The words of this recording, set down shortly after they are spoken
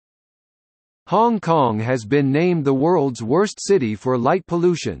Hong Kong has been named the world's worst city for light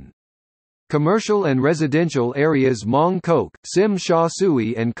pollution. Commercial and residential areas Mong Kok, Tsim Sha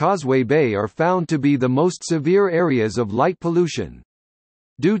Tsui and Causeway Bay are found to be the most severe areas of light pollution.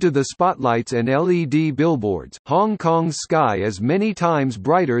 Due to the spotlights and LED billboards, Hong Kong's sky is many times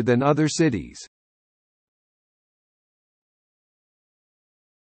brighter than other cities.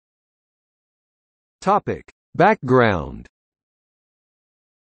 Topic: Background.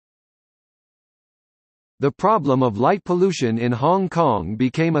 The problem of light pollution in Hong Kong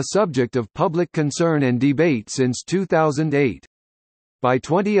became a subject of public concern and debate since 2008. By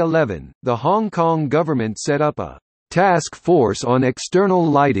 2011, the Hong Kong government set up a task force on external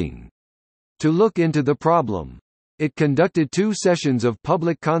lighting to look into the problem. It conducted 2 sessions of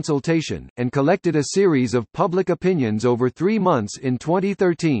public consultation, and collected a series of public opinions over 3 months in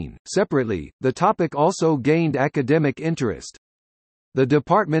 2013. Separately, the topic also gained academic interest. The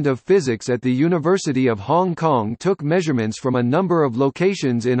Department of Physics at the University of Hong Kong took measurements from a number of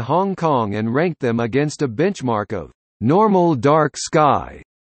locations in Hong Kong and ranked them against a benchmark of normal dark sky,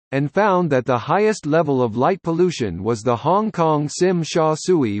 and found that the highest level of light pollution was the Hong Kong Tsim Sha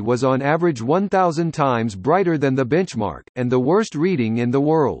Tsui was on average 1,000 times brighter than the benchmark, and the worst reading in the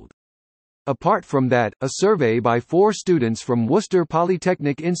world. Apart from that, a survey by 4 students from Worcester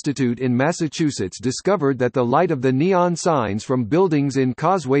Polytechnic Institute in Massachusetts discovered that the light of the neon signs from buildings in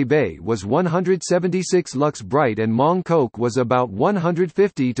Causeway Bay was 176 lux bright and Mong Kok was about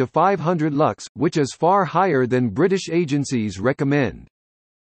 150 to 500 lux, which is far higher than British agencies recommend.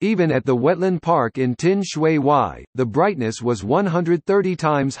 Even at the Wetland Park in Tin Shui Wai, the brightness was 130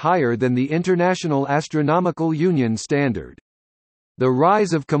 times higher than the International Astronomical Union standard. The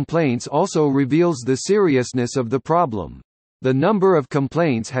rise of complaints also reveals the seriousness of the problem. The number of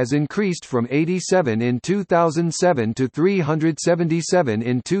complaints has increased from 87 in 2007 to 377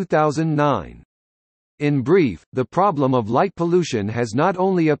 in 2009. In brief, the problem of light pollution has not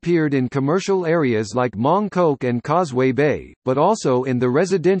only appeared in commercial areas like Mong Kok and Causeway Bay, but also in the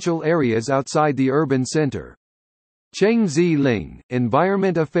residential areas outside the urban center. Cheng Zi-ling,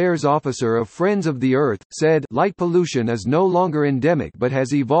 Environment Affairs Officer of Friends of the Earth, said, "Light pollution is no longer endemic but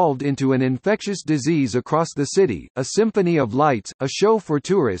has evolved into an infectious disease across the city. A symphony of lights, a show for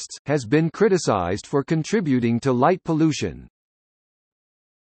tourists, has been criticized for contributing to light pollution."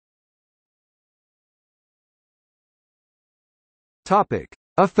 Topic: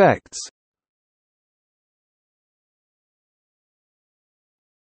 Effects.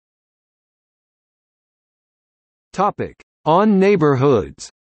 Topic: On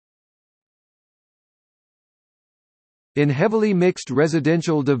neighborhoods. In heavily mixed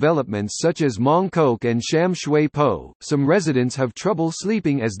residential developments such as Mong Kok and Sham Shui Po, some residents have trouble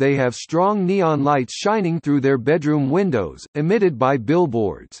sleeping as they have strong neon lights shining through their bedroom windows, emitted by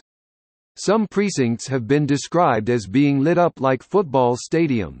billboards. Some precincts have been described as being lit up like football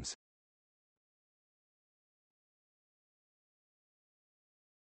stadiums.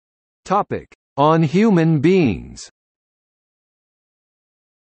 Topic: On human beings.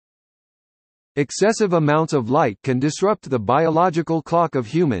 Excessive amounts of light can disrupt the biological clock of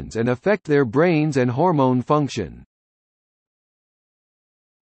humans and affect their brains and hormone function.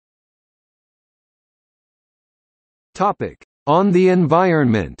 Topic: On the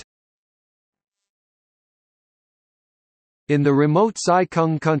environment. In the remote Sai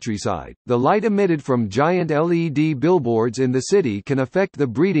Kung countryside, the light emitted from giant LED billboards in the city can affect the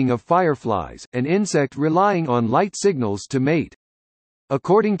breeding of fireflies, an insect relying on light signals to mate.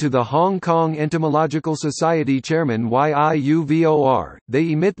 According to the Hong Kong Entomological Society chairman Yiuvor,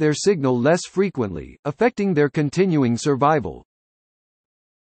 they emit their signal less frequently, affecting their continuing survival.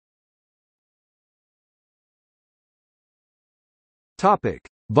 Topic: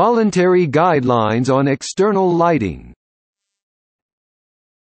 Voluntary guidelines on external lighting.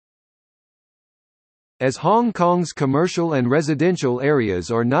 As Hong Kong's commercial and residential areas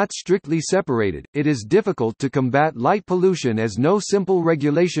are not strictly separated, it is difficult to combat light pollution as no simple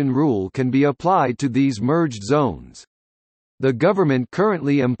regulation rule can be applied to these merged zones. The government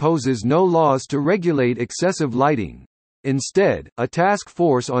currently imposes no laws to regulate excessive lighting. Instead, a task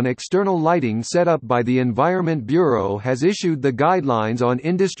force on external lighting set up by the Environment Bureau has issued the guidelines on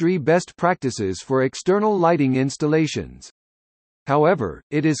industry best practices for external lighting installations. However,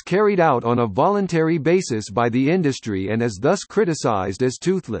 it is carried out on a voluntary basis by the industry and is thus criticized as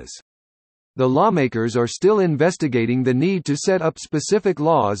toothless. The lawmakers are still investigating the need to set up specific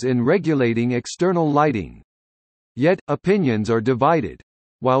laws in regulating external lighting. Yet, opinions are divided.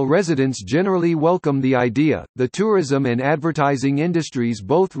 While residents generally welcome the idea, the tourism and advertising industries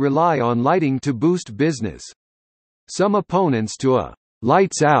both rely on lighting to boost business. Some opponents to a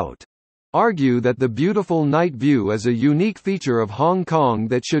 "lights out" argue that the beautiful night view is a unique feature of Hong Kong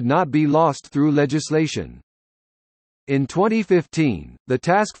that should not be lost through legislation. In 2015, the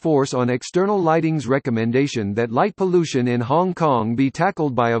Task Force on External Lighting's recommendation that light pollution in Hong Kong be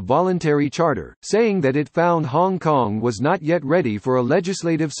tackled by a voluntary charter, saying that it found Hong Kong was not yet ready for a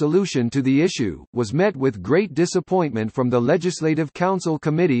legislative solution to the issue, was met with great disappointment from the Legislative Council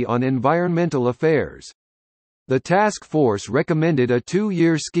Committee on Environmental Affairs. The task force recommended a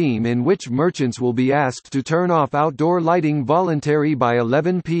 2-year scheme in which merchants will be asked to turn off outdoor lighting voluntary by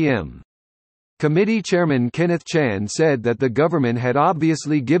 11 p.m. Committee Chairman Kenneth Chan said that the government had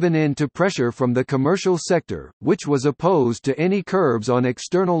obviously given in to pressure from the commercial sector, which was opposed to any curbs on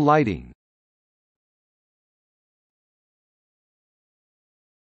external lighting.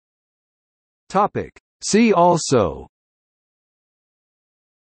 See also: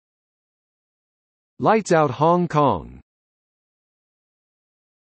 Lights Out Hong Kong.